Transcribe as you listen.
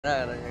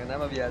Nah, nanya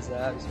kenapa biasa.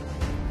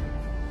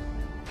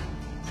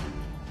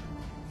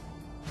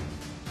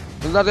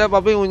 Bentar ya,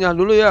 papi ngunyah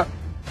dulu ya.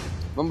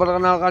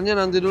 Memperkenalkannya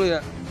nanti dulu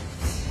ya.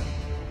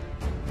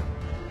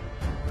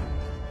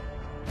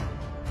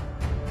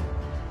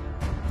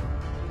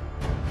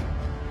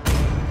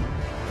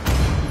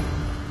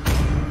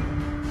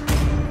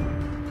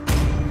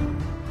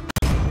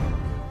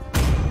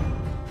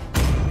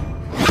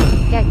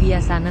 Kayak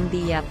biasa nanti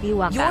ya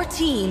piwaka. Your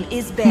team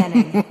is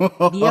banning.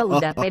 Dia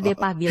udah pede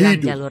pah bilang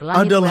Hidup jalur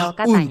langit adalah well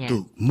katanya.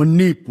 untuk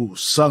menipu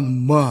sang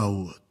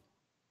maut.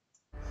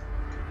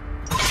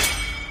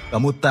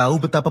 Kamu tahu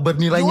betapa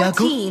bernilainya Your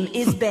aku? team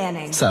is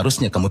banning.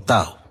 Seharusnya kamu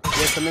tahu.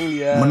 Dia seneng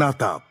dia.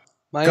 Menatap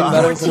Main ke arah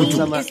bareng seru ujung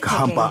sama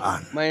kehampaan.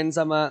 main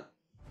sama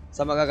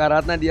kakak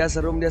Ratna, dia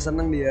serum, dia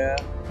seneng dia.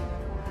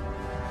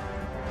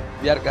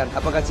 Biarkan.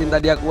 Apakah cinta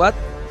dia kuat?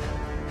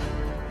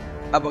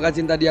 Apakah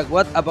cinta dia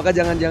kuat? Apakah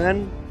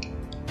jangan-jangan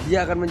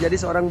dia akan menjadi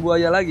seorang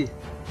buaya lagi?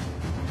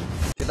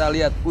 Kita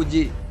lihat,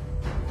 uji.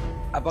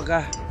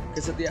 Apakah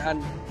kesetiaan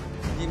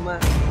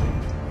Bima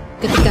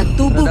Ketika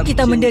tubuh terhadap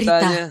kita menderita,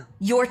 cintanya?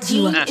 your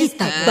team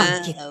kita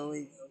bangkit.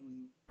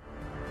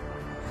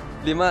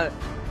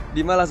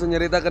 Bima langsung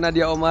nyerita kena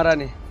dia Omara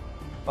nih.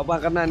 Papa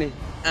kena nih.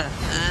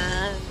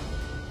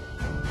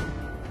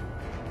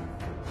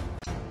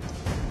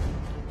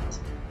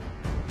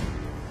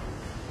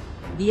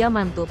 Dia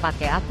mantu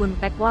pakai akun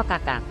Pekwa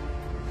kakak.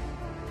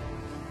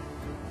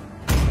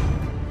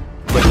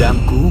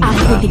 Pedangku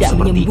Aku tidak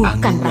seperti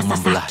menyembuhkan angin rasa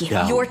yang membelah sakit,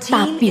 daun.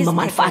 tapi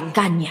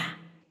memanfaatkannya.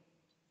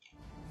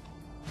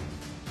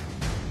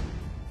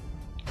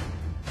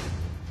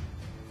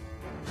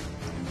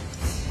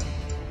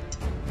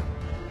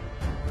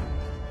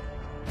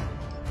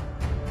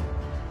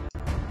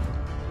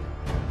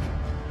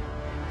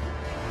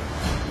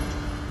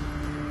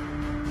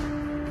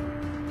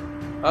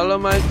 Halo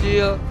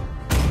Macil.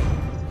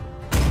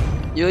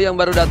 Yuk yang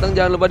baru datang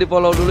jangan lupa di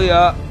follow dulu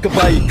ya.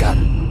 Kebaikan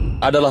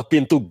adalah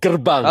pintu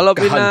gerbang Halo,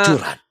 Pina.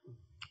 kehancuran.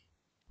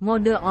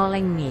 Mode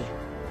oleng nih.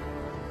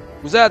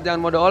 Buset,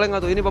 jangan mode oleng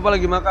atau ini papa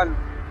lagi makan.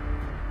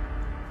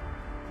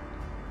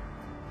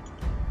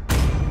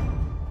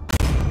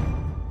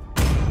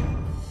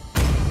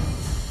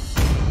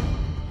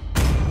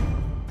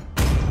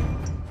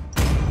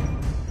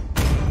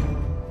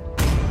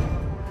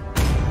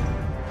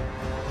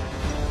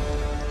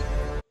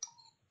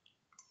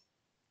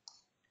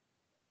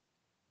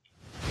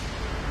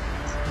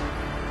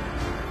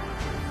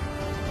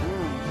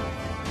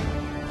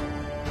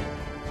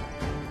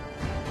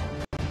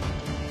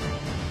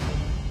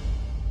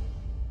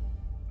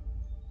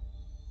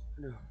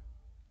 Aduh,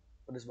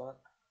 pedes banget.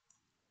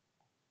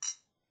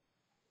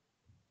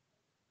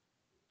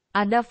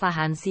 Ada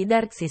Fahansi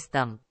Dark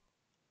System.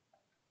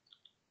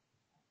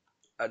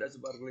 Ada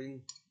sparkling.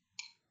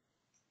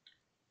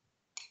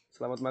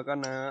 Selamat makan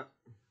nak.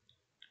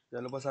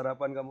 Jangan lupa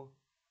sarapan kamu.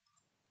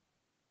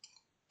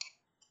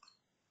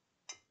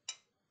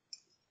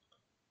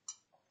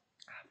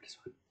 Pedes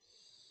banget.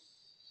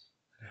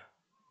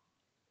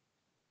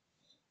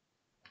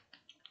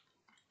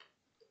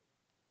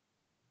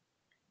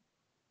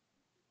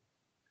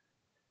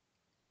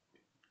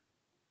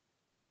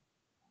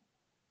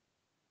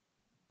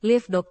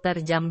 Live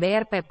Dokter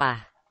Jamber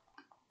Pepa.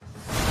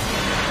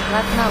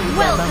 Ratna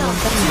udah bangun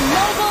ternyata.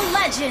 Mobile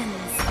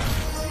Legends.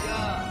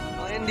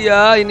 Main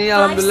dia, ini 5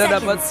 alhamdulillah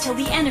dapat. seconds till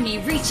the enemy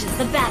reaches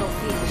the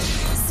battlefield.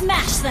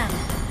 Smash them.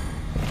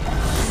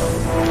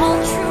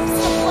 All troops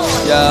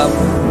deployed.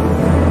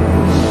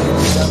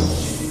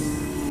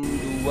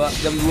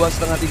 Jam 2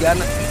 setengah 3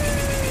 anak.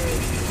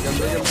 Jam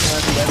 2 jam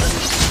setengah 3 anak.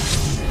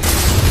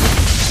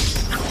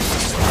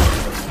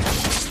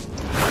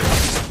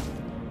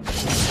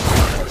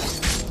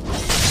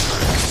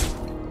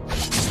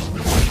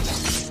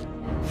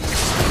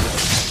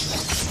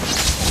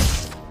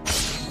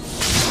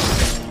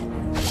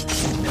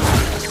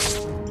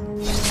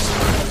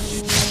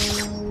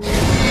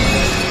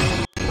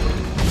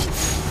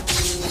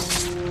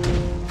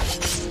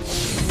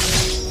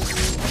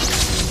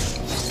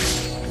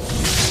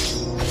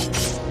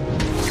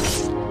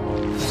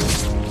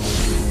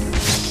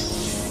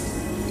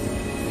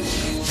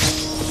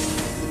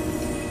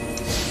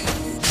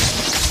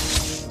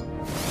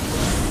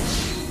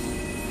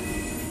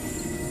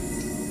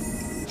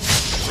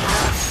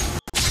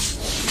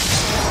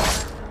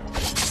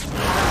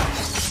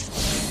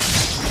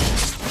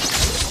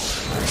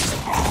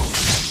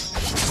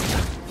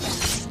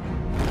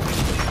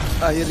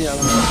 Akhirnya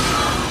alhamdulillah.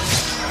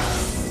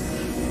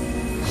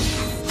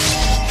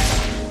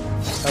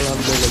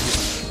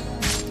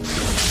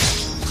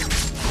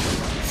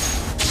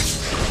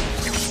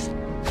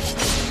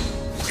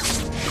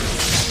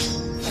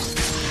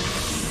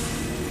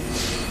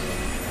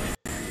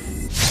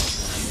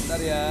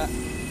 Bentar ya.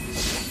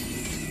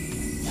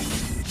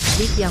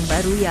 Dik yang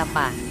baru ya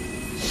Pak.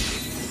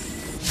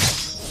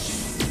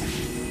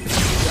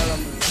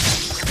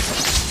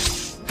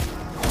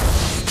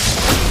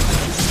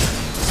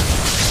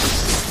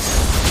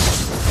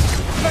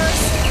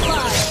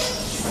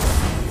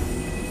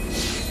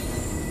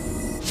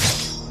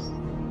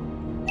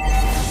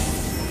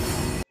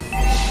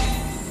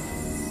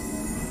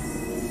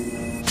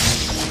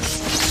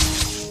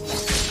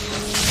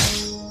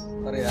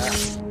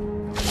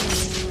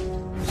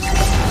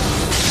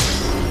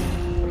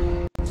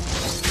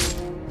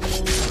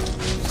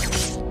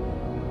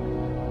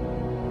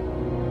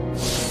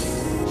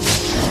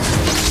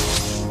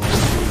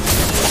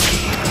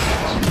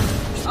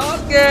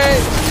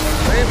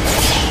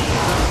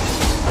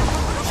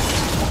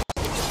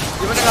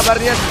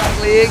 lebarnya,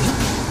 sparkling.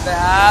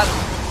 Sehat.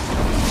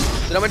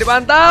 Sudah mau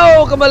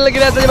dipantau, kembali lagi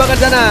lihat saja bahkan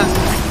sana.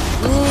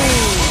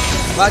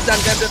 Bacan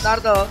Captain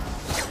Turtle.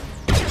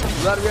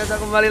 Luar biasa,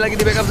 kembali lagi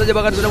di backup saja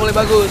bahkan sudah mulai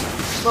bagus.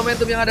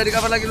 Momentum yang ada di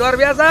cover lagi luar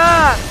biasa.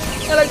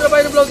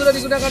 Electropine belum sudah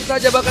digunakan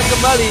saja bahkan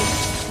kembali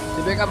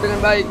di backup dengan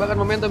baik. Bahkan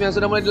momentum yang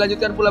sudah mulai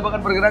dilanjutkan pula bahkan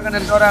pergerakan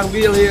dari seorang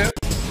Bill here.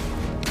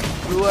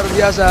 Luar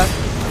biasa.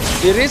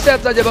 Di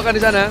reset saja bahkan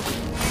di sana.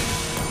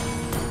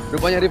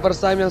 Rupanya reverse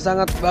time yang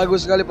sangat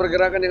bagus sekali,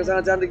 pergerakan yang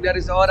sangat cantik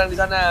dari seorang di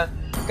sana.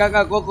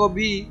 Kakak Koko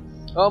B.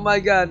 Oh my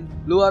god,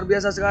 luar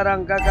biasa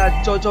sekarang kakak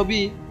Coco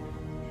B.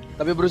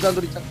 Tapi berusaha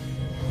untuk dicek.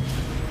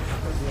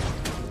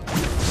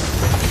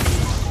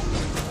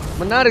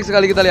 Menarik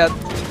sekali kita lihat.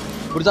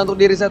 Berusaha untuk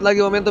di reset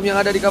lagi momentum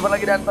yang ada di cover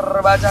lagi dan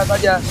terbaca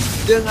saja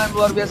dengan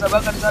luar biasa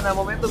bahkan di sana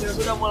momentum yang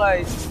sudah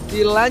mulai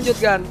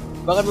dilanjutkan.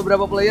 Bahkan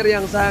beberapa player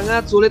yang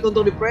sangat sulit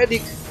untuk dipredik.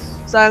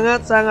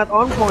 Sangat-sangat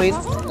on point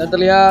dan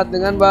terlihat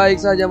dengan baik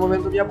saja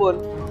momentumnya pun.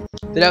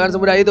 Tidak akan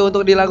semudah itu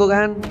untuk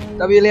dilakukan.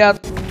 Tapi lihat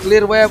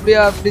clear wave,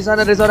 lihat di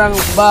sana dari seorang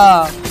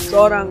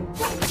seorang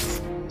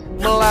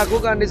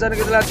melakukan di sana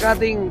kita lihat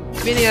cutting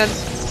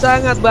minions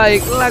sangat baik,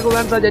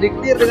 lakukan saja di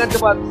clear dengan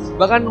cepat.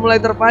 Bahkan mulai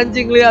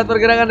terpancing, lihat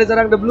pergerakan dari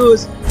seorang The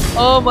Blues.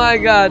 Oh my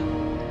god,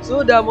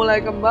 sudah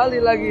mulai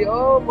kembali lagi.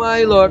 Oh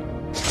my lord,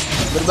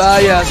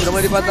 berbahaya, sudah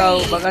mulai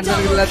dipantau. Bahkan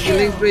kita lihat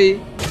killing free.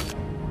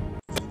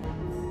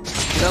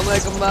 Sudah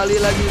mulai kembali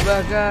lagi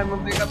bahkan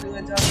membackup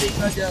dengan cantik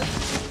saja.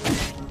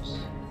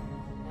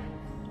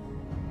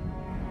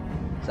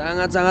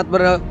 Sangat-sangat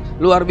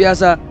luar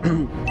biasa.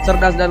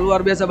 Cerdas dan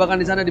luar biasa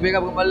bahkan di sana di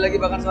backup kembali lagi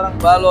bahkan seorang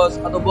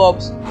Balos atau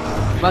Bobs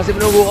masih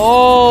menunggu.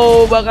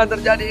 Oh, bahkan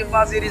terjadi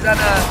invasi di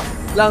sana.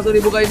 Langsung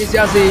dibuka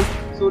inisiasi.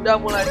 Sudah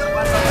mulai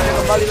terpantau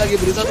kembali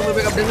lagi berusaha untuk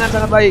membackup dengan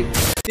sangat baik.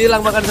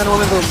 Hilang bahkan sana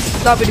momentum.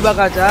 Tapi di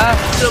kaca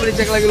sudah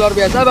dicek lagi luar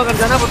biasa bahkan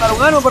sana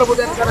pertarungan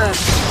memperebutkan di sana.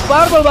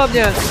 Purple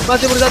babnya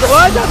masih berusaha untuk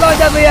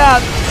loncat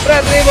lihat.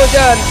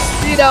 Retribution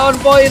tidak on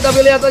point tapi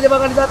lihat saja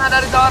bahkan di sana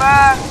dari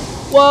seorang.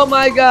 Oh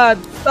my god.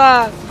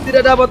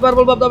 Tidak dapat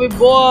purple bab tapi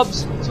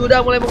Bobs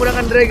sudah mulai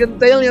menggunakan dragon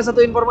tailnya.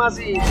 Satu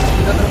informasi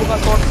sudah terbuka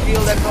sword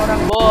skill dari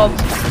seorang Bobs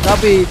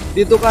tapi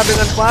ditukar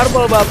dengan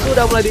purple bab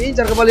sudah mulai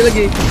diincar kembali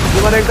lagi.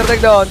 Belum ada yang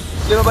ter-take down.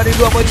 5-2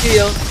 point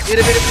kill.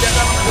 Mirip-mirip tidak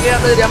sama. Lihat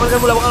saja diamankan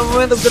bola bahkan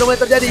momentum sudah mulai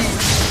terjadi.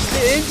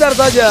 Diincar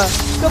saja.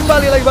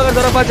 Kembali lagi bahkan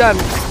seorang Pacan.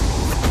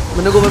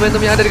 Menunggu momentum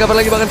yang ada di cover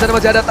lagi bahkan sana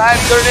masih ada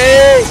time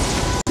journey.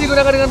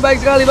 Digunakan dengan baik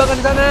sekali bahkan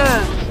di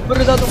sana.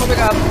 Berusaha untuk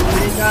membackup.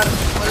 Diincar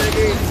kembali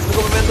lagi.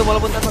 Menunggu momentum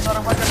walaupun tanpa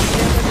seorang Pacan.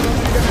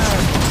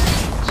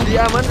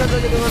 Diamankan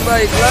saja dengan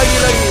baik.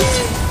 Lagi-lagi.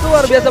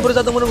 Luar biasa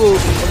berusaha untuk menunggu.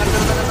 Bahkan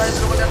sana saya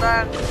sudah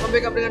datang.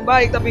 Membackup dengan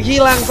baik tapi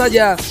hilang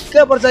saja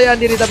kepercayaan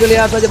diri. Tapi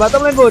lihat saja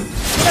bottom lane pun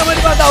sudah mulai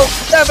dipantau.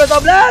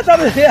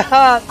 Tapi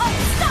lihat.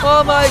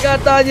 Oh my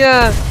god,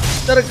 tanya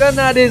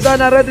terkena di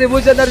sana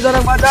retribution dari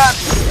seorang Pacan.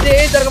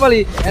 Diincar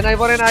kembali. NI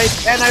for NI.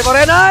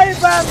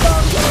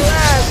 Phantom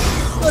Blast.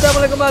 Sudah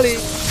mulai kembali.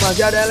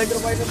 Masih ada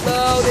electrofine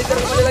blow. Diincar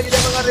kembali lagi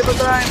dia mengarah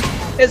reverse time.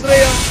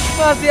 Israel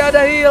masih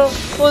ada heal.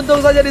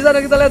 Untung saja di sana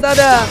kita lihat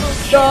ada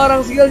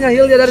seorang skillnya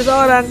healnya dari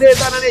seorang di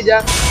sana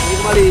Ninja. Ini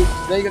kembali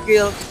dari ke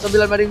kill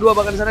 9-2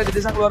 bahkan di sana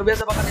didesak luar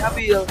biasa bahkan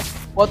diambil.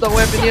 Potong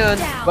wave minion.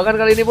 Bahkan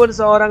kali ini pun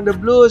seorang The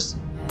Blues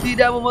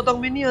tidak memotong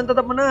minion,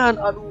 tetap menahan.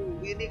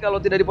 Aduh, ini kalau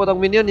tidak dipotong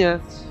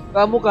minionnya,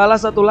 kamu kalah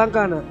satu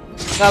langkah nak.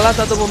 Kalah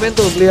satu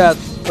momentum. Lihat,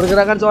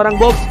 pergerakan seorang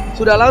Bob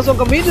sudah langsung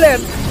ke mid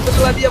lane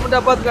setelah dia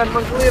mendapatkan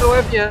meng-clear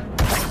wave-nya.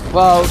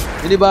 Wow,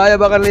 ini bahaya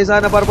bahkan di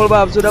sana Purple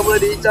Bob sudah mulai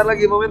diincar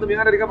lagi momentum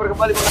yang ada di cover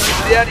kembali bahkan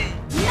terjadi.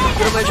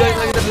 Sudah mulai join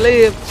lagi to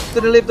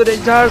the lift to the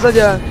incar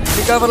saja.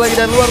 Di cover lagi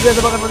dan luar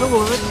biasa bahkan menunggu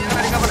momentum yang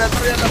ada di cover dan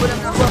ternyata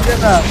benar-benar luar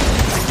biasa.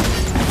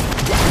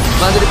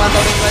 Masih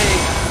dipantau dengan baik.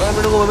 Bahkan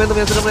menunggu momentum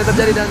yang sudah mulai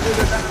terjadi dan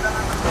juga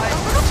sangat-sangat baik.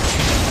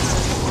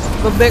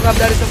 Membackup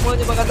dari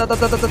semuanya bahkan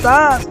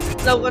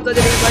lakukan saja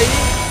dengan baik.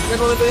 Dan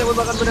momentumnya pun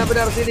bahkan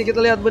benar-benar sini kita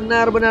lihat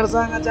benar-benar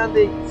sangat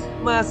cantik.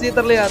 Masih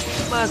terlihat,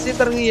 masih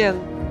terngiang.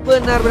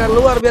 Benar-benar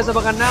luar biasa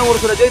bahkan Naur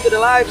sudah join to the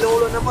live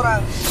 26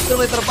 orang. Sudah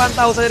mulai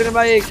terpantau saja dengan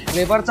baik.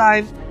 Lebar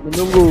time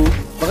menunggu.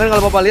 Bahkan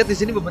kalau Bapak lihat di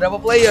sini beberapa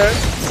player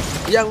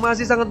yang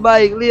masih sangat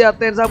baik.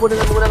 Lihat Tensa pun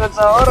dengan menggunakan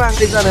seorang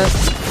di sana.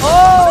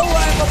 Oh,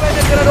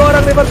 pokoknya kira 2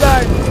 orang lebar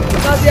time.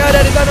 Masih ada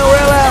di sana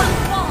Wella.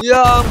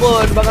 Ya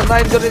ampun, bahkan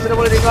time journey sudah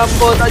mulai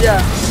dikampus saja.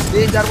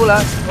 Diincar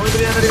pula. Momentum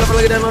yang ada di kapal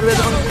lagi dan luar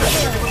biasa.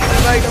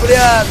 Baik, kita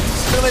lihat.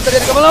 Sudah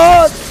terjadi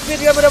kemelut.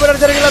 Ini benar-benar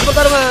cari gelar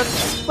pertarungan.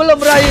 Belum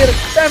berakhir.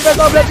 Tempest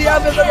Oblet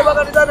diambil saja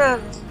bahkan di sana.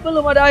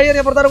 Belum ada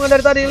akhirnya pertarungan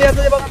dari tadi. Lihat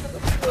saja bahkan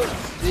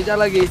diincar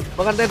lagi.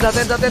 Bahkan Tensa.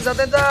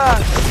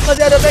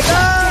 Masih ada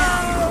Teka.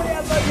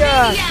 Lihat saja.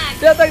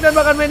 Dia take down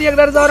bahkan maniak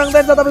dari seorang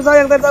Tensa. Tapi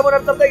sayang Tensa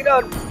benar ter-take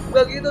down.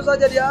 Begitu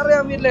saja di area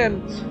mid lane.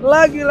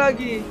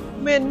 Lagi-lagi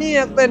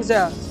maniak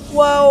Tensa.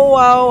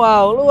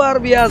 Wow, luar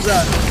biasa.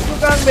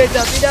 Tukang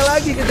beca tidak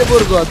lagi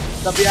kecebur god.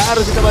 Tapi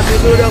harus kita bantu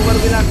dulu dong baru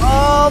bilang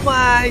oh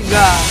my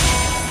god.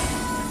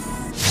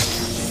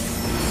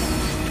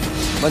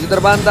 Masih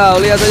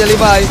terbantau, lihat saja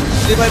Levi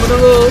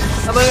menunggu.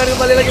 Amankan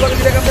kembali lagi bahkan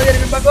direkam saja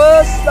dengan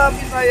bagus.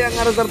 Tapi sayang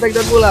harus ter-take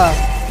down pula.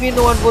 me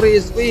no one for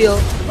his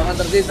will. Bahkan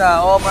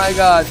tersisa, oh my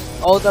god,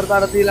 outer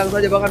turret hilang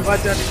saja, bahkan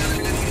Fajar di sana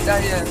dengan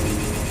indahnya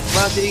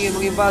masih ingin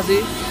menginvasi.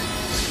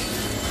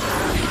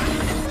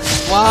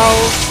 Wow,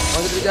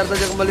 masih dikejar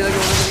saja, kembali lagi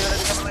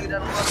lagi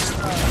dan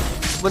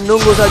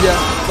menunggu saja,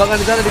 bahkan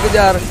di sana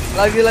dikejar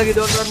lagi-lagi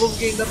downrun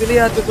mungkin, tapi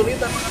lihat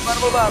kesulitan makan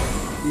purple buff.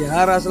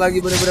 Diharas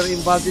lagi benar-benar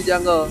invasi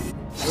jungle,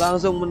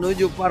 langsung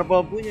menuju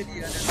purple punya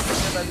dia dan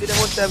ternyata tidak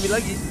mau diambil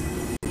lagi.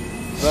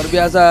 Luar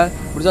biasa,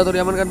 bersatu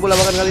diamankan pula,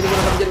 bahkan kali ini pun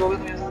akan menjadi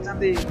momentum yang sangat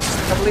cantik.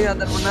 Kita melihat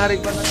dan menarik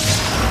banget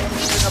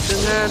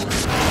dengan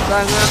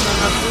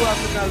sangat kuat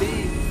sekali.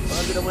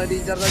 Bahkan sudah mulai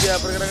diincar saja,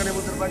 pergerakan yang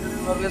muter banyak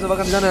luar biasa.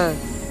 Bahkan di sana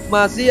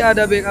masih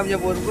ada backupnya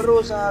pun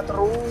berusaha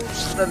terus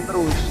dan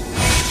terus.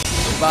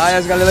 Bahaya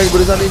sekali lagi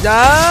berusaha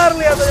diincar.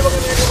 Lihat saja bahkan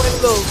ini main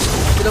dulu.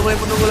 Sudah mulai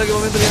menunggu lagi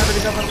momentum yang ada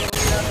di cover.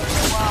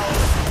 Wow,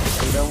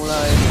 sudah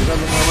mulai berusaha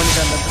untuk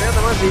mengamankan dan ternyata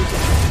masih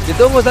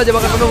ditunggu saja,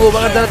 bahkan menunggu.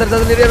 Bahkan sana tersisa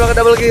sendirian, bahkan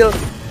double kill.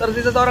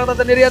 Tersisa seorang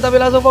sendirian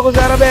tapi langsung fokus ke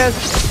arah base.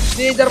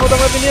 Diincar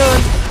potong minion.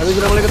 Tapi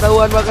sudah mulai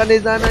ketahuan bahkan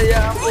di sana,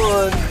 ya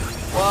ampun.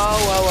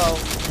 Wow.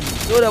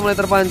 Sudah mulai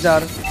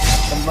terpancar.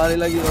 Kembali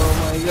lagi, oh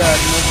my god,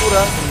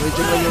 Nasura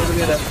cek lagi untuk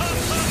ada.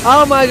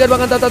 Oh my god,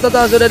 bahkan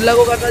tata sudah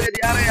dilakukan saja di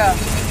area.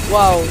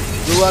 Wow,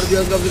 luar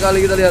biasa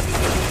sekali kita lihat.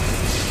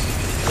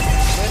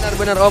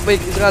 Benar-benar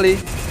epic sekali.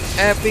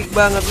 Epic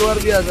banget, luar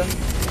biasa.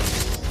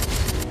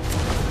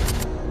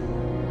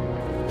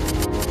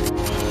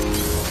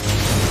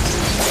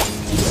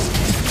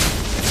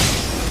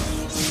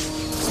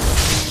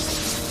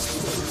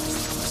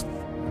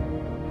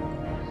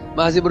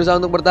 Masih berusaha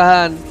untuk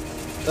bertahan.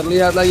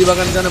 Terlihat lagi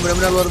bahkan di sana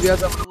benar-benar luar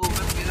biasa menunggu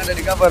yang ada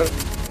di cover.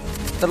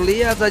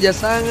 Terlihat saja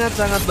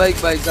sangat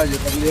baik-baik saja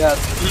terlihat.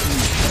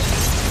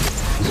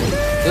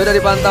 Sudah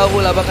dipantau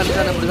pula, bahkan di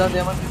sana berusaha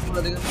diamankan pula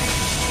dengan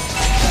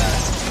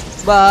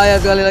bahaya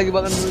sekali lagi,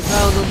 bahkan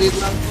berusaha untuk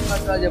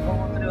ditangkap saja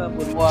pengusaha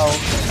pun. Wow,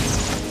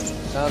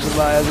 sangat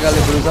berbahaya sekali,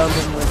 berusaha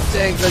untuk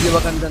mengecek saja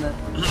bahkan di sana.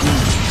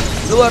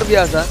 Luar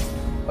biasa.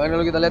 Bahkan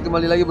kalau kita lihat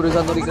kembali lagi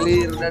berusaha untuk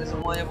di-clear dari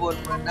semuanya pun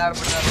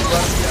benar-benar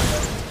luar biasa.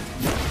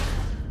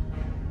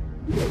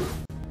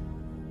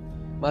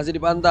 Masih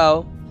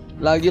dipantau,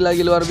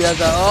 lagi-lagi luar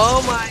biasa.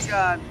 Oh my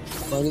god,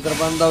 masih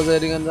terpantau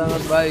saya dengan sangat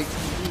baik.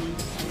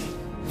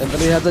 Dan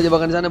terlihat saja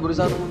bahkan di sana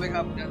berusaha untuk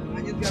membackup dan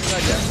lanjutkan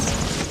saja.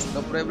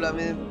 No problem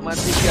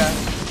Matika.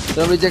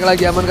 Sudah dicek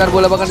lagi, amankan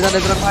bola, bahkan di sana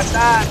serang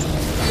Pacan.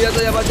 Lihat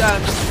saja Pacan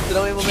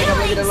sudah membackup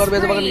lagi dan luar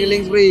biasa, bahkan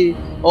killing spree.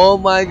 Oh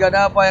my god,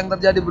 apa yang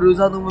terjadi?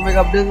 Berusaha untuk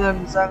membackup dengan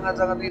sangat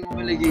ingin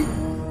memiliki.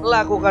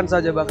 Lakukan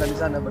saja bahkan di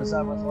sana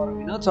bersama seorang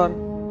Minotaur.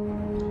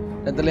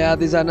 Dan terlihat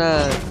di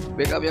sana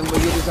backup yang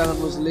begitu sangat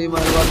muslimah,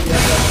 luar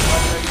biasa.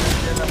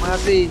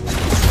 Masih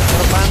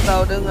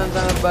terpantau dengan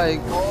sangat baik.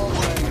 Oh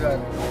my god,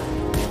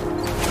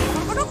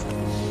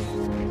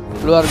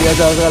 luar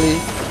biasa sekali.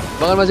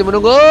 Bahkan masih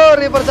menunggu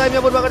reaper time-nya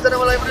pun bahkan sana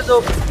mulai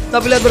menutup.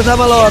 Tapi lihat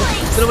bersama Lord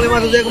sudah mulai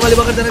masuk saja kembali,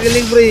 bahkan sana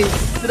killing free.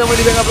 Sudah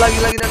mulai di backup lagi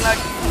dan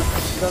lagi.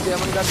 Sudah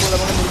diamankan bola,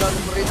 bahkan berusaha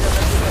untuk berincar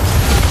dan juga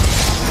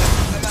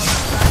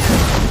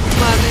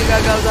masih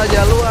gagal saja,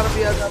 luar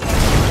biasa.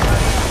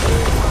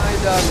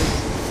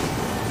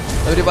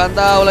 Tapi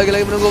dipantau,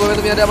 lagi-lagi menunggu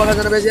momentumnya ada, bahkan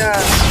sana base-nya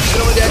sudah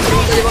mau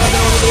dihancurkan saja, bahkan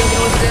sana momentum yang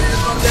terus terjadi dan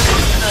luar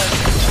biasa.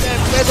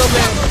 Beto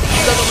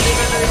sudah kemudian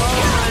dari oh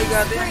my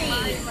god,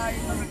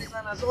 di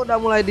sana sudah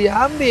mulai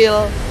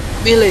diambil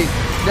milik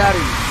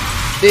dari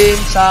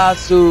tim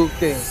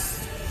Sasuke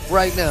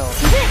right now.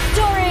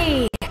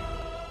 Victory!